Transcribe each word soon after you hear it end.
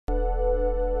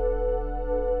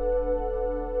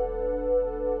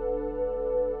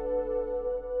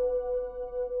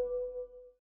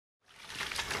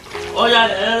yeah,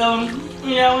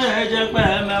 yeah, we just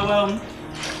by my one.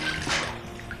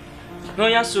 No,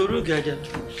 yeah, so rude.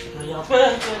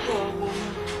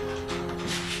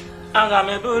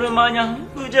 Angame Burumanya,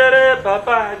 Ujere,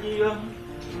 Papa, dear.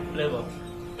 Level.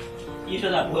 You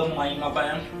should have won my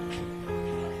mapa.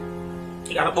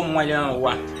 You got a bomb my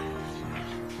one.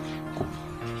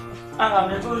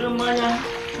 Angame Burumanya,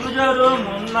 Ujero,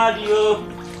 Nadio.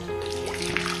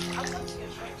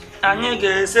 And you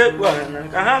get sick one,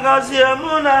 and I got see a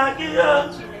monarchy.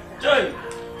 Joy.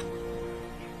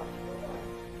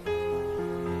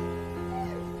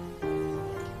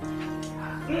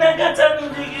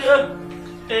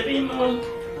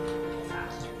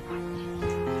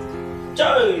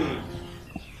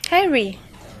 Henry.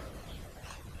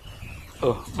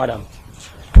 Oh, madam.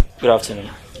 Good afternoon.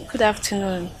 Good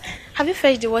afternoon. Have you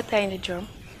fetched the water in the drum?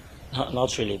 No,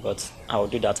 not really, but I will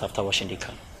do that after washing the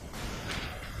car.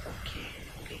 Okay.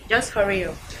 Just hurry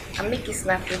up and make it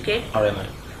snappy, okay? Alright,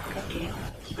 madam. Okay.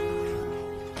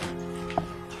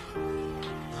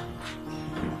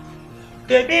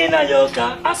 Baby,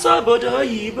 yoka, asobodo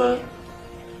yibo.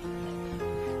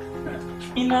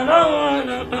 Ina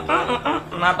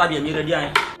na tabi mi ready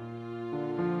ai.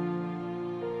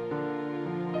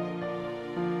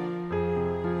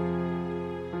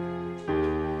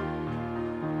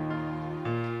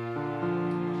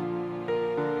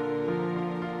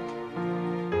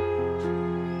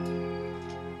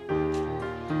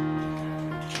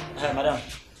 Hey, madam.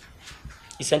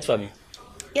 You sent for me?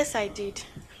 Yes, I did.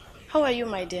 How are you,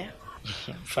 my dear?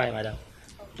 Fine, madam.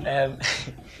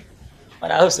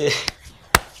 But I hope say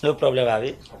no problem, have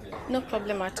it? No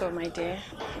problem at all, my dear.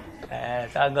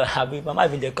 Thank God, I might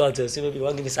be in the court to see maybe you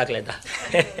won't give me sack letter.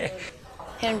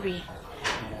 Henry,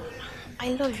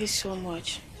 I love you so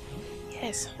much.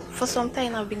 Yes, for some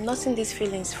time I've been nursing these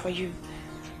feelings for you.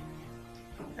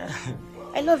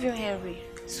 I love you, Henry,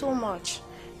 so much.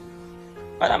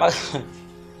 Madam,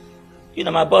 you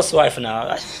know my boss wife now.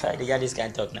 I get this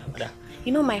kind of talk now, madam.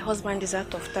 You know my husband is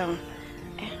out of town.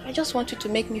 I just want you to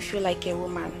make me feel like a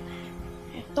woman.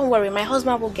 Don't worry, my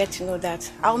husband will get to know that.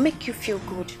 I'll make you feel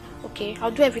good, okay?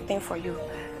 I'll do everything for you.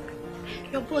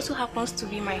 Your boss, who happens to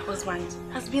be my husband,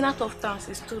 has been out of town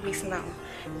since 2 weeks now.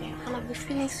 And I've been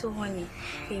feeling so horny.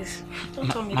 Please, don't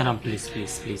tell me madam, that.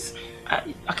 please.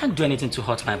 I can't do anything to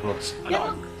hurt my boss.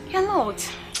 You're not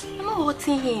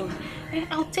hurting him.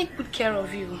 I'll take good care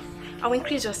of you. I'll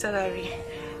increase your salary.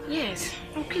 Yes,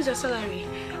 I'll increase your salary.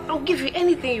 I'll give you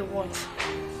anything you want.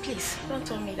 Please, don't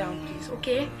turn me down, please,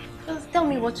 okay? Just tell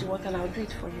me what you want and I'll do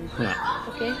it for you. Yeah.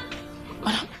 Okay?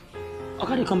 Madam, how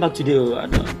can you come back today?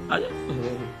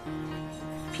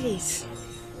 Please.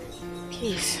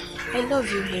 Please. I love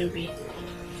you, Henry.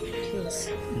 Please.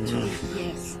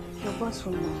 Yes. Your boss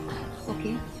will know.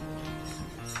 Okay?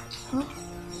 Huh?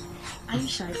 Are you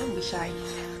shy? Don't be shy.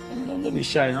 Don't be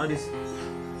shy. Now this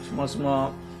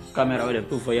small camera with a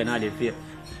proof for you now they fear.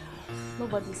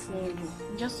 Nobody's seeing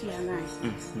you. Just you and I.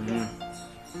 Yeah.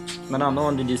 Madam,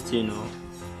 don't do this thing, no.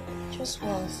 Just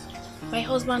once. My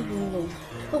husband will know.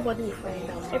 Nobody will find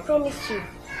out. I promise you.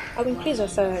 I'll increase your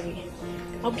salary.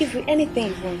 I'll give you anything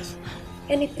you want.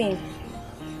 Anything.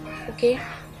 Okay?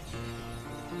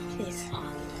 Please.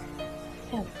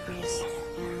 Help, please.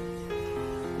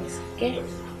 Please, okay?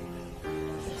 Please.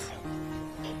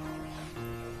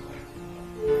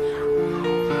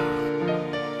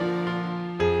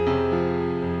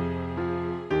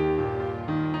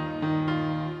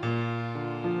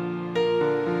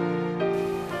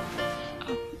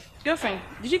 Girlfriend,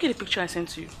 did you get a picture I sent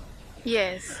to you?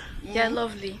 Yes, they're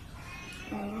lovely.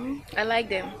 I like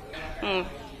them. I'm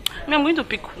going to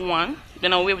pick one,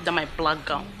 then I'll wear with my black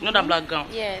gown. You know that black gown?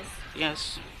 Yes.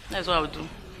 Yes, that's what I'll do.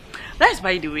 That's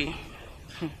by the way.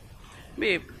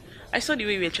 Babe, I saw the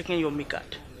way you were checking your make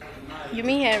card. You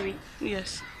mean Harry?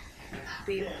 Yes.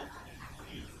 Babe,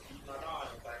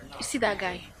 you see that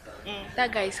guy?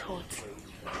 That guy is hot.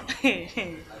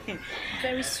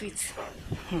 Very sweet.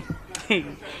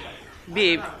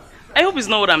 Babe, I hope it's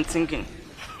not what I'm thinking.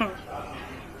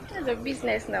 That's a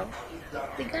business now.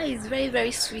 The guy is very,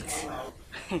 very sweet.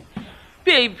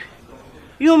 Babe,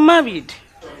 you're married.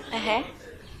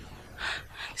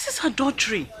 This is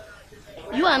adultery.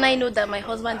 You and I know that my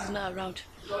husband is not around.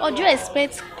 Or do you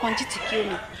expect Konji to kill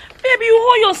me? Babe, you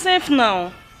hold yourself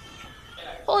now.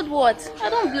 Hold what? I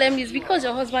don't blame you. It's because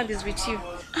your husband is with you.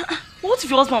 What if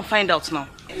your husband find out now?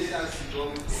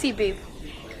 See, babe,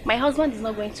 my husband is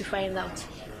not going to find out.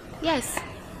 Yes.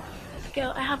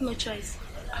 Girl, I have no choice.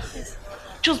 Yes.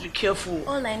 Just be careful.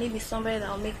 All I need is somebody that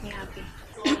will make me happy.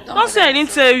 Don't say I didn't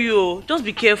tell you. Just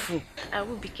be careful. I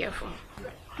will be careful.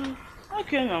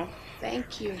 Okay now.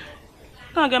 Thank you.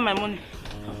 Can I get my money?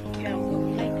 Okay, I'm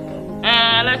going. Like money.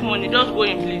 I like money. Just go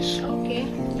in, please. Okay.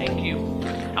 Thank you.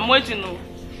 I'm waiting now.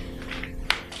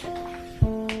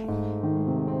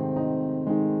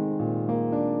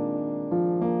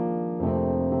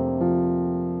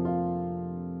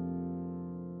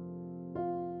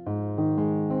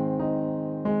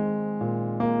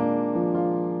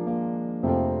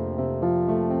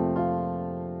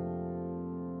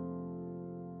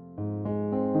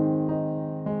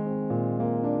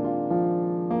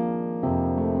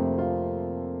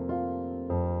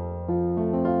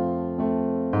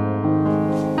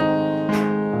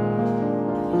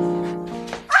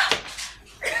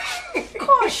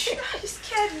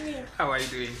 How are you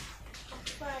doing?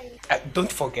 Fine.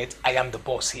 Don't forget, I am the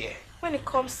boss here. When it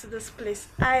comes to this place,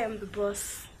 I am the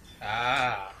boss.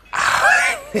 Ah.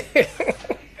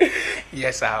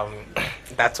 Yes,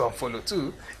 that one follow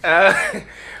too.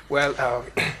 Well,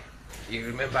 you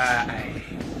remember I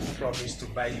promised to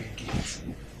buy you a gift.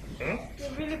 You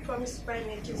really promised to buy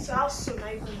me a gift, so how soon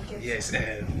are you going to get Yes,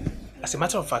 as a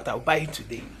matter of fact, I'll buy it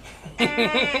today.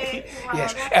 Hey, wow,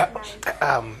 Yes, that's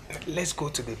nice. let's go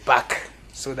to the back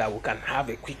so that we can have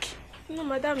a quick. No,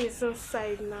 madam is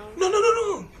inside now.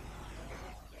 No.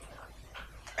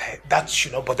 That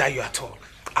should not bother you at all.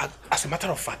 As a matter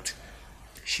of fact,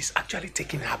 she's actually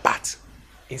taking her bath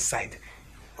inside,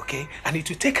 okay? And it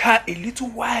will take her a little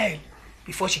while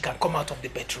before she can come out of the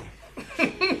bedroom.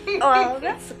 Oh,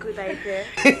 that's a good idea.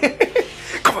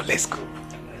 Come on, let's go.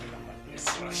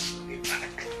 Let's rush the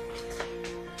back.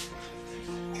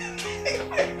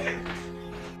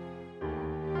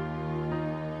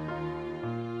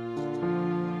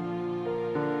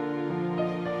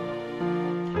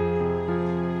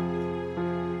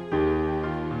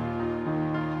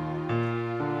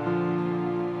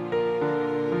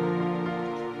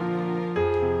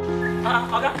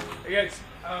 Okay. Yes.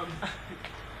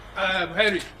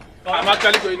 Henry, I'm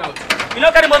actually going out. You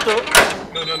know carry motor?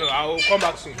 No. I will come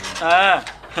back soon. Okay.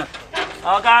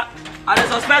 I dey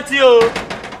suspect you.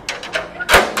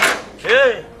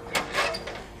 Hey.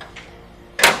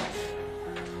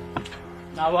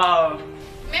 Now wow.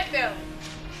 Mabel.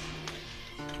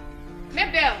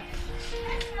 Mabel.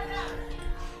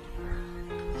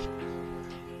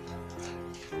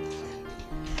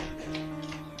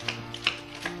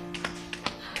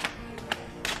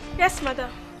 Yes, madam.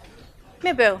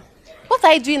 Mabel, what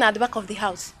are you doing at the back of the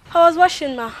house? I was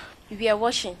washing, ma. You were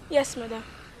washing. Yes, madam.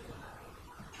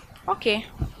 Okay.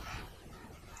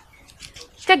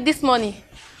 Take this money.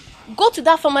 Go to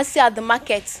that pharmacy at the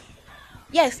market.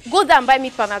 Yes, go there and buy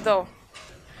me Panadol.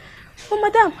 Oh,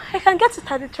 madam, I can get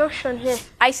it at the junction here.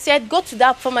 I said go to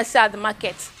that pharmacy at the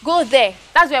market. Go there.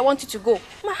 That's where I want you to go.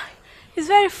 Ma, it's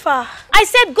very far. I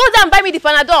said go there and buy me the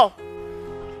Panadol.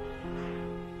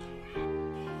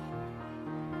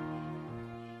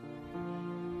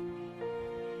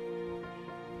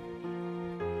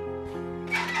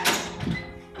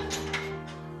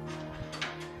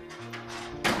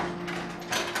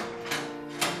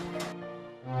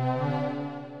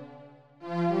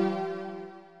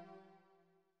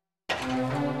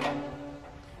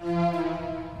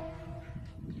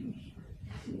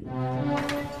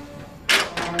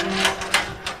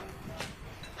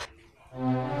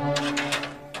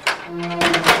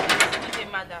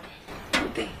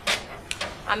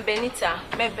 I'm Benita,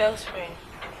 Mabel's friend.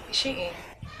 Is she in?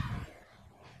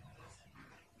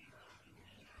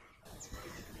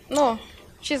 No,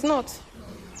 she's not.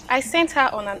 I sent her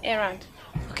on an errand.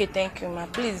 Okay, thank you, ma.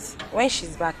 Please, when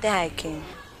she's back, then I can.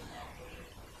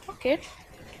 Okay,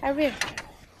 I will.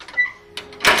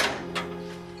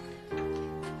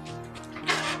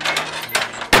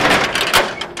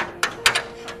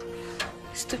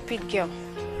 Stupid girl.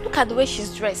 Look at the way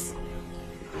she's dressed.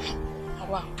 Oh,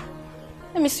 wow.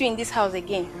 Let me see you in this house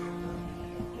again.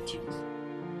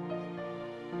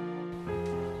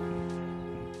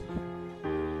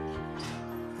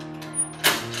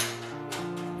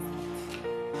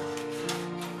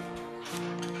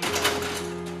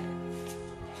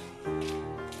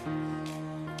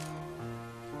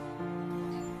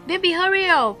 Baby, hurry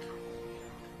up.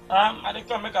 I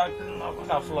think I'll make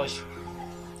a flush.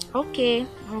 Okay,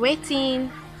 I'm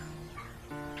waiting.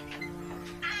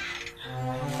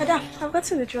 Madam, I've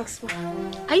gotten the drugs, ma.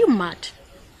 Are you mad?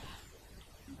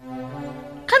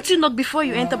 Can't you knock before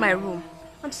you enter my room?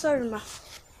 I'm sorry, ma.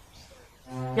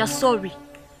 You're sorry.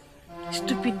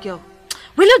 Stupid girl.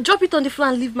 Will you drop it on the floor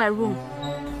and leave my room?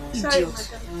 Sorry,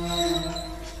 Idiot.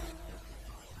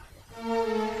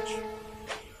 madam.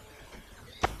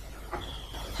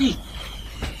 Hey,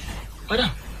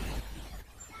 madam.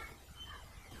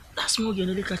 That small girl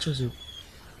nearly catch us.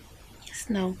 Yes,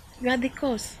 now. You are the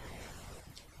cause.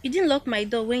 You didn't lock my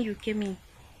door when you came in.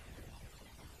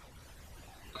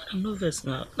 I'm no vex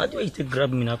now. Now the way you take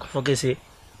grab me now, I forget say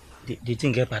the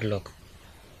thing get padlock.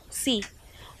 See,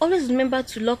 always remember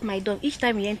to lock my door each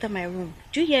time you enter my room.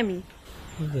 Do you hear me?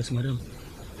 No vex, madam.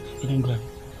 You don't grab.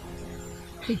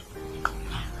 Hey.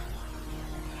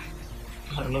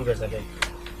 No vex again.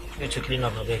 You to clean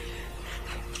up again.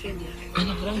 I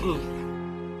know, don't go.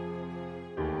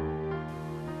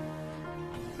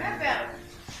 Mabel!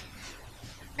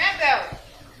 Mabel!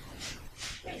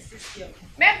 Where is this girl?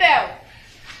 Mabel!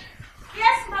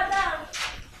 Yes, madam.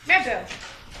 Mabel!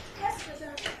 Yes,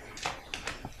 madam.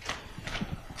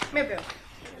 Mabel!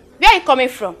 Where are you coming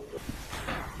from?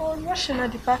 Oh, I'm washing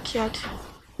at the backyard.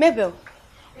 Mabel,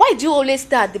 why do you always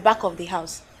stay at the back of the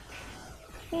house?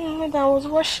 Madam, I was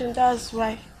washing, that's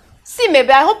why. See,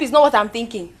 Mabel, I hope it's not what I'm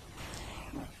thinking.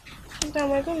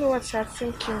 Madam, I don't know what you're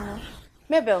thinking now.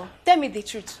 Mabel, tell me the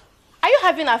truth. Are you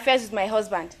having affairs with my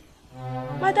husband?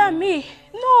 Madam, me?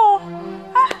 No.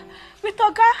 With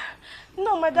Oga?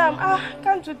 No, madam,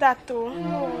 can't do that though.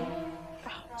 No.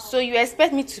 So you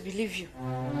expect me to believe you?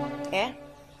 Eh?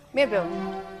 Mabel,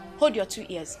 hold your 2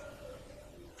 ears.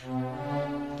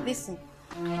 Listen,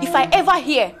 if I ever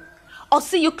hear or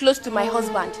see you close to my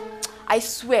husband, I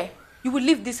swear you will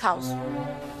leave this house.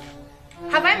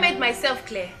 Have I made myself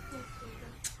clear?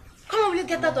 Come on, will you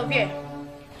get out of here?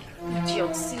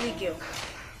 Idiot, silly girl.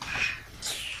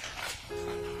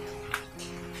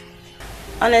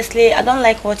 Honestly, I don't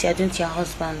like what you're doing to your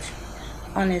husband.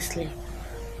 Honestly.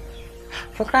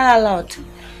 For crying out loud,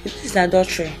 this is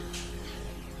adultery.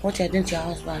 What you're doing to your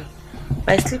husband.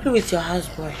 By sleeping with your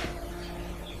houseboy.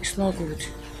 It's not good.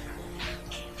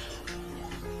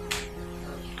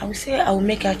 I will say I will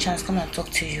make a chance come and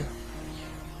talk to you.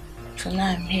 So now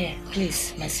I'm here.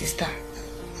 Please, my sister.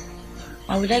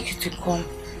 I would like you to come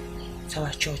to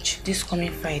our church this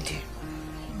coming Friday.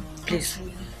 Please,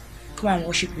 come and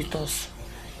worship with us.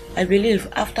 I believe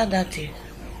after that day,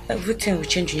 everything will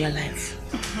change in your life.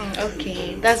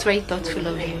 Okay, that's very thoughtful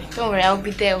of you. Don't worry, I'll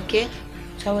be there, okay?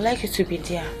 So I would like you to be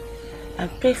there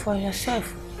and pray for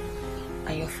yourself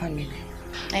and your family.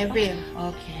 I will.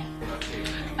 Okay.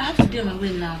 I have to be on my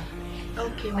way now.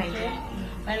 Okay, my dear.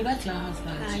 I regard to your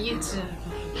husband. You too.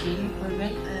 Okay, no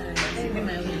problem. Be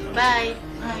my way. Bye.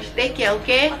 Take care,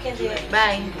 okay? Okay, dear.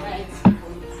 Bye.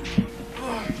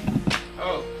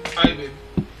 Oh, hi, babe.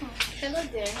 Hello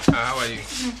there. How are you?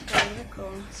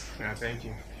 Welcome. Yeah, thank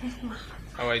you.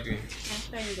 How are you doing? I'm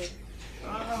fine,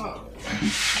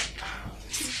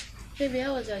 baby,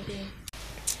 how was your day?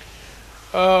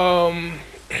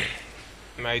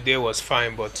 My day was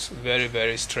fine, but very,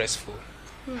 very stressful.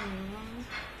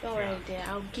 Don't worry, dear.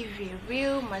 I'll give you a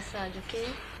real massage, okay?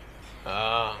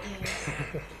 Ah, Yes.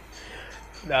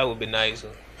 that would be nice.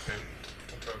 No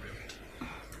problem.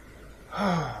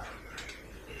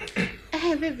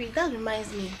 Hey, baby, that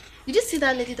reminds me. Did you see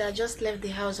that lady that just left the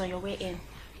house on your way in?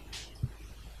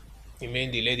 You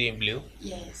mean the lady in blue?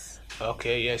 Yes.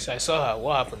 Okay, yes, I saw her.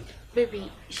 What happened?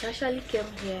 Baby, she actually came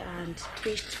here and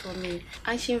preached for me.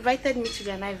 And she invited me to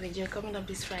the night vigil coming up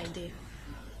this Friday.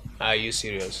 Are you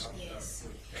serious? Yes.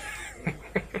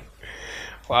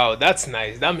 Wow, that's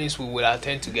nice. That means we will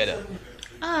attend together.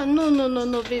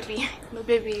 No, baby. No,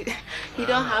 baby. You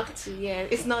don't have to, yeah.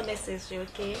 It's not necessary,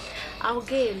 okay? I'll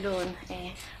go alone,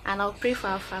 and I'll pray for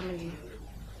our family.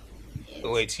 Yes.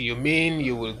 Wait, you mean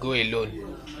you will go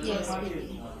alone? Yes,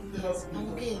 baby. Yes, I'll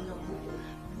go alone.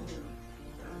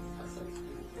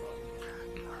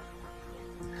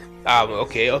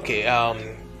 Okay.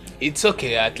 It's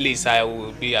okay. At least I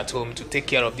will be at home to take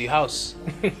care of the house.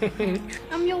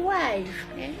 I'm your wife,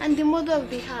 and the mother of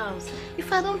the house.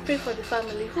 If I don't pray for the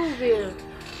family, who will?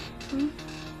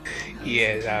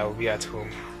 Yes, I will be at home.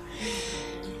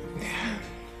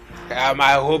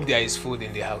 I hope there is food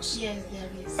in the house. Yes, there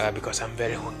is. Because I'm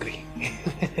very hungry.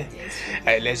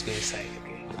 Yes. Let's go inside, okay?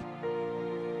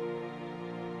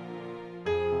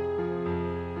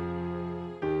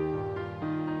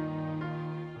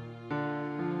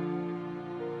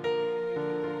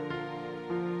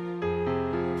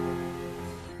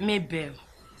 Mabel.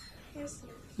 Yes, sir.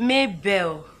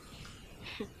 Mabel.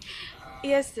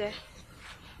 Yes, sir.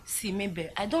 See, Mabel,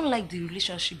 I don't like the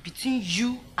relationship between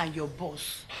you and your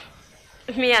boss.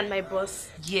 Me and my boss.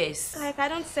 Yes. Like, I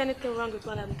don't see anything wrong with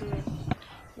what I'm doing.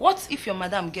 What if your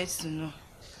madam gets to know?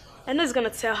 I know it's gonna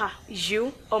tell her,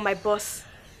 you or my boss.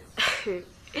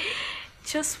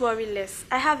 Just worry less.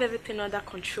 I have everything under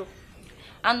control.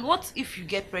 And what if you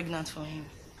get pregnant for him?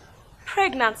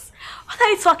 Pregnant? What are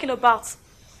you talking about?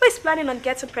 Who is planning on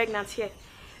getting pregnant here?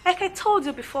 Like I told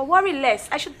you before, worry less.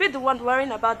 I should be the one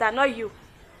worrying about that, not you.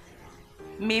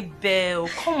 Mabel,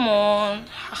 come on.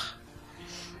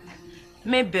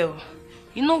 Mabel,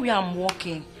 you know where I'm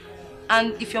working.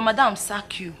 And if your madam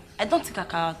sack you, I don't think I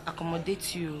can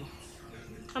accommodate you.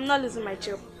 I'm not losing my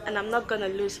job, and I'm not gonna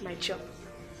lose my job.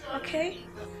 Okay?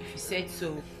 If you said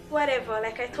so. Whatever,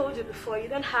 like I told you before, you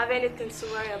don't have anything to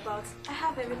worry about. I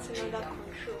have everything under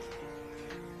control.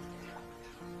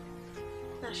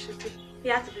 That should be.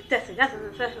 You have to be tested, you have to be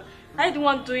professional. I the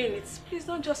one doing it. Please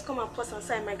don't just come and put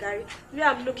inside my garage. Where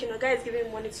I'm looking, a guy is giving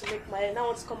me money to make my hair. Now I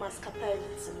want to come and scatter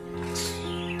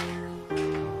everything.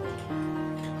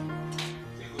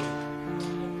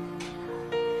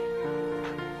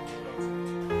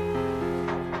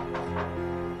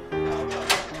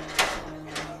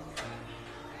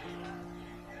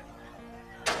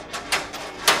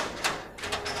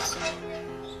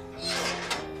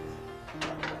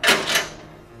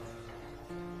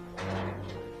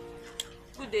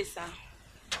 Good day, sir.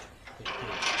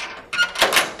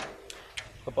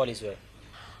 What police were?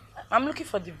 I'm looking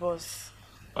for the boss.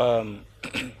 As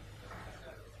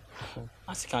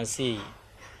you can see,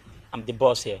 I'm the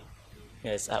boss here.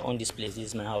 Yes, I own this place. This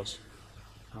is my house.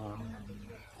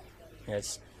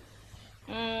 Yes.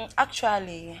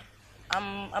 Actually,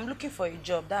 I'm looking for a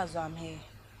job. That's why I'm here.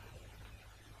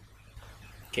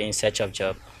 Okay, in search of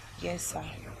job. Yes, sir.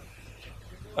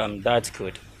 That's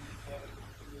good.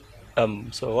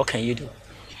 So what can you do?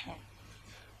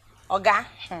 Oga,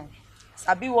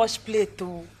 sabi wash plate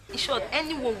too. In short,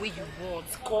 anyone where you want,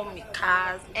 call me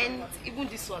cars, and even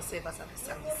this one serve as a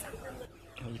service.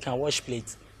 You can wash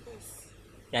plates.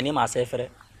 Your name is Efere.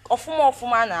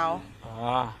 Ofuma now.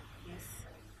 Ah.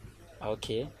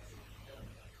 Okay.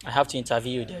 I have to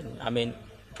interview you then. I mean,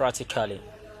 practically.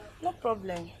 No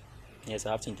problem. Yes,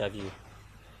 I have to interview you.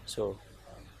 So.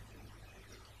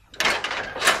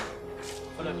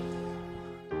 Follow me.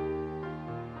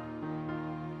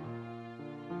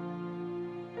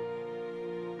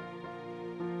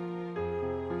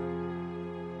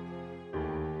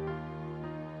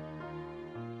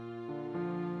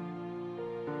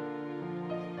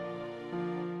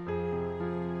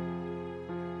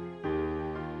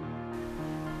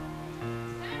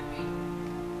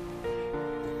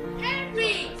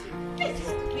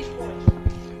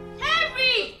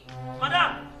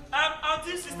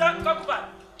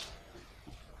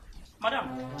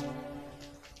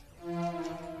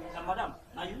 Madam,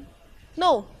 are you?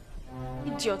 No,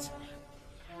 idiot.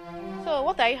 So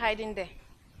what are you hiding there?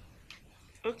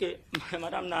 Okay,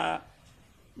 madam, na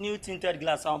new tinted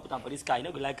glass I want put on for this car. You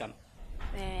know, go like them.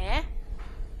 Eh?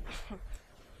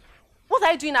 What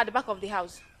are you doing at the back of the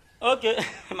house? Okay,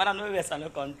 madam, no way I no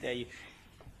can't tell you.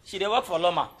 She dey work for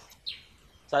Loma,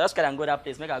 so I just carry and go that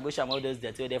place. Make her go show all those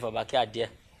dirty there for backyard there.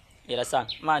 You understand?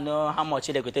 Man, know how much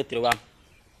they go take through am.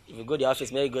 If you go to the office,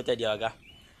 maybe go to the oga.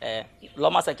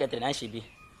 Loma secretary, and she be.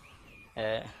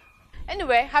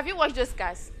 Anyway, have you washed those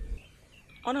cars?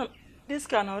 Oh no, this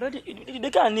car now already. They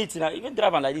can't need now. Even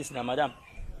driving like this now, madam.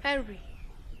 Henry,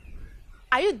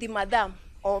 are you the madam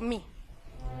or me?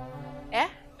 Eh?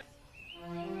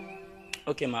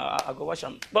 Okay, ma, I go wash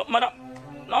them. But madam,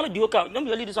 now the car. Don't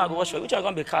be only this one I go wash. Which are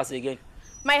gonna be cars again?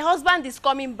 My husband is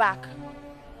coming back.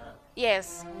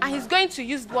 Yes, and he's going to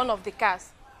use one of the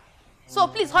cars. So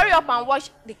please hurry up and wash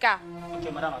the car.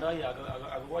 Okay, madam, I don't hear. I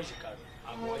go wash the car.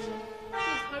 I go wash it.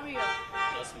 Please hurry up.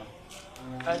 Yes, ma'am.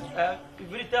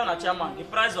 If you tell the chairman the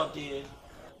price of the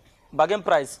bargain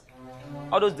price,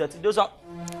 all those dirty, those are.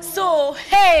 So,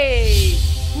 hey,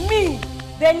 me,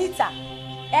 Benita,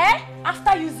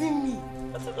 after using me,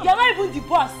 you're not even the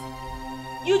boss.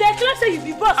 You dey claim say you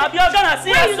be boss. I be oga na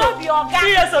CSO. You don't be oga.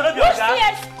 CSO no be oga.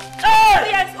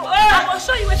 CSO. I go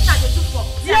show you what I dey do for.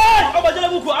 Yeah, Oba Jele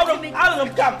Buku, I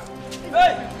don't come.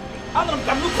 Hey, I don't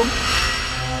come. Look come.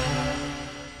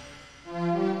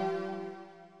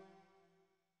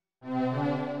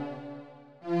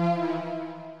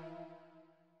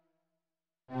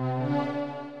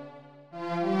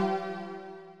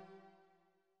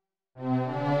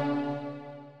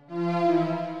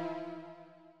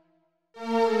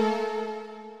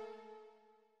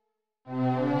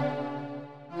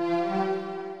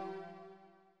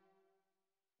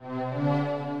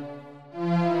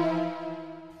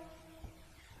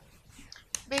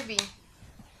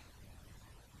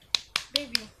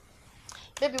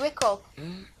 Baby, wake up.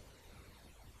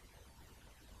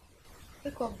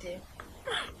 Wake up there.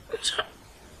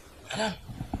 Madam,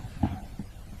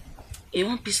 you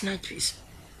want peace night, please?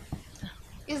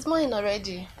 It's morning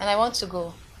already, and I want to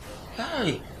go.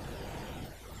 Hi.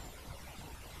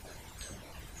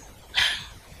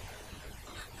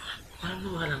 Madam,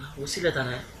 no, Madam. We'll see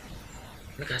later.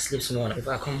 Make her sleep some more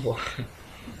before I come back.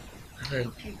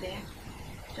 You there?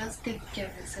 Just take care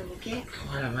of yourself, okay?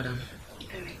 Madam.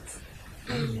 Alright.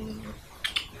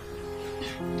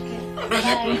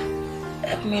 Okay.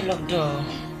 Help me lock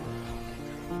door.